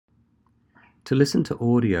To listen to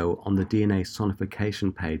audio on the DNA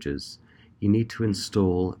Sonification pages, you need to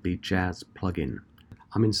install the Jazz plugin.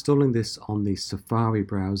 I'm installing this on the Safari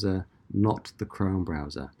browser, not the Chrome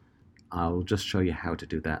browser. I'll just show you how to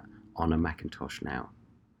do that on a Macintosh now.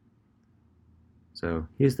 So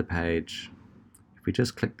here's the page. If we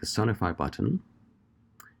just click the Sonify button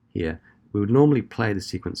here, we would normally play the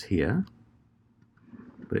sequence here,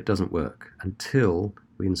 but it doesn't work until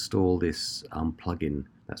we install this plugin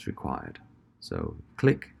that's required. So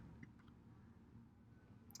click.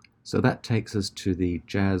 So that takes us to the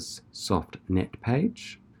Jazz Soft Net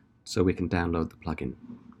page, so we can download the plugin.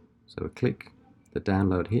 So we click the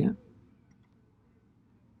download here.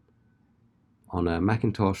 On a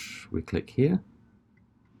Macintosh, we click here.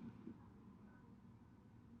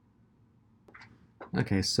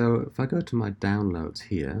 Okay, so if I go to my downloads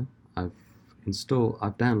here, I've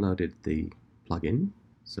downloaded the plugin.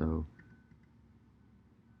 So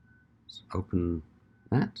let's open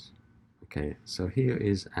that. Okay, so here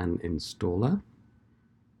is an installer,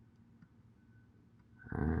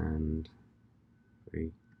 and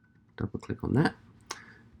we double click on that.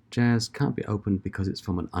 Jazz can't be opened because it's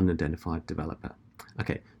from an unidentified developer.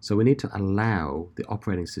 Okay, so we need to allow the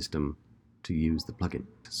operating system to use the plugin.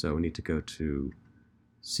 So we need to go to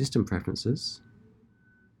System Preferences,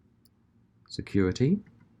 Security,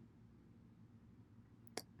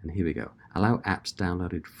 and here we go. Allow apps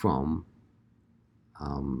downloaded from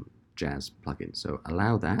Jazz plugin. So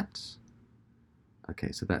allow that.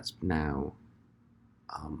 Okay, so that's now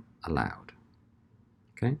allowed.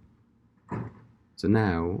 Okay, so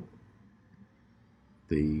now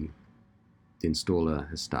the installer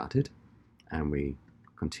has started, and we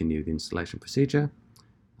continue the installation procedure.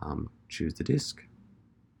 Choose the disk,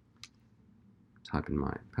 type in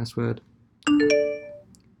my password.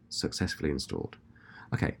 Successfully installed.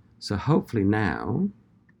 Okay, so hopefully now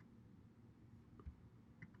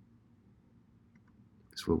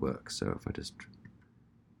this will work. So if I just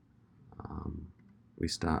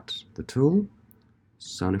restart the tool,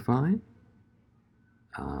 Sonify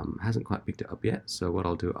hasn't quite picked it up yet. So what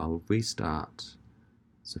I'll do, I'll restart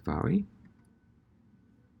Safari,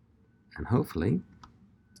 and hopefully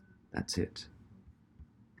that's it.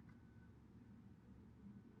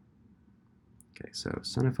 Okay, so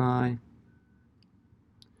Sonify.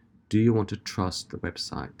 Do you want to trust the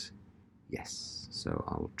website? Yes. So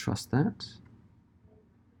I'll trust that.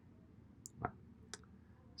 Right.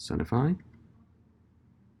 Sonify.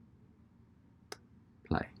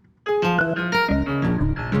 Play.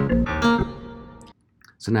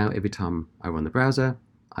 So now every time I run the browser,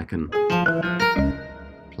 I can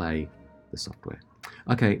play the software.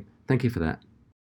 Okay, thank you for that.